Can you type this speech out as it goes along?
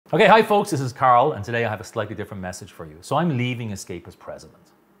Okay, hi folks, this is Karl, and today I have a slightly different message for you. So I'm leaving Escape as president.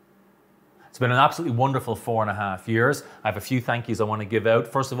 It's been an absolutely wonderful 4.5 years. I have a few thank yous I want to give out.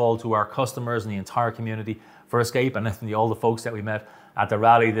 First of all, to our customers and the entire community for Escape, and all the folks that we met at the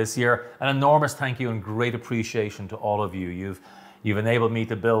rally this year. An enormous thank you and great appreciation to all of you. You've enabled me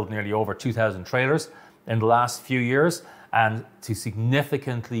to build nearly over 2,000 trailers in the last few years, and to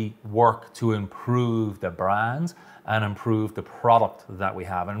significantly work to improve the brand and improve the product that we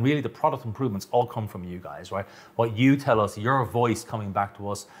have. And really the product improvements all come from you guys, right? What you tell us, your voice coming back to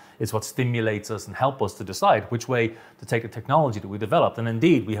us, is what stimulates us and help us to decide which way to take the technology that we developed. And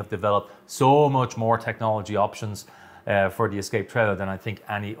indeed, we have developed so much more technology options for the Escape trailer than I think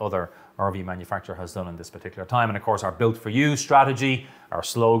any other RV manufacturer has done in this particular time. And of course, our Built for You strategy, our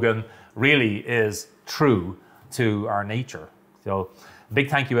slogan, really is true to our nature. So big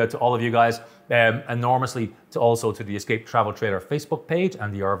thank you out to all of you guys. Enormously also to the Escape Travel Trailer Facebook page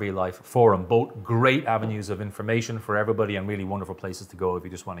and the RV Life Forum. Both great avenues of information for everybody and really wonderful places to go if you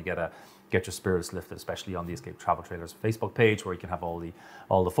just want to get your spirits lifted, especially on the Escape Travel Trailers Facebook page, where you can have all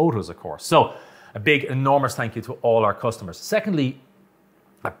the photos, of course. So a big, enormous thank you to all our customers. Secondly,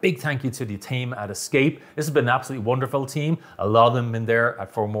 a big thank you to the team at Escape. This has been an absolutely wonderful team. A lot of them have been there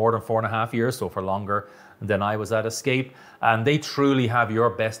for more than 4.5 years, so for longer than I was at Escape. And they truly have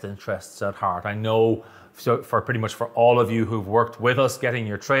your best interests at heart. I know for pretty much for all of you who've worked with us getting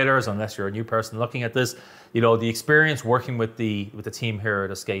your trailers, unless you're a new person looking at this, you know, the experience working with the team here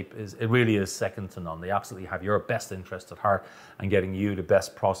at Escape it really is second to none. They absolutely have your best interests at heart and getting you the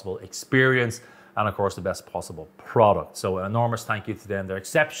best possible experience and of course the best possible product. So an enormous thank you to them. They're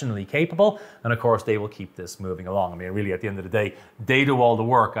exceptionally capable, and of course they will keep this moving along. I mean, really at the end of the day, they do all the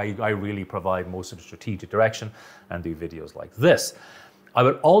work. I really provide most of the strategic direction and do videos like this. I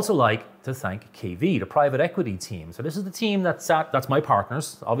would also like to thank KV, the private equity team. So this is the team that's my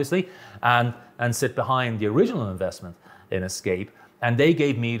partners, obviously, and sit behind the original investment in Escape. And they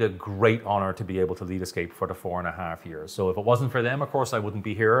gave me the great honor to be able to lead Escape for the 4.5 years. So if it wasn't for them, of course, I wouldn't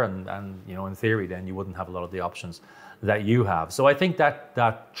be here. And you know, in theory, then you wouldn't have a lot of the options that you have. So I think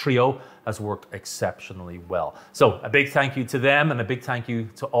that trio has worked exceptionally well. So a big thank you to them and a big thank you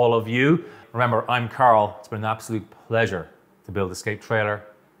to all of you. Remember, I'm Karl. It's been an absolute pleasure to build Escape Trailer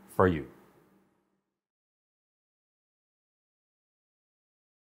for you.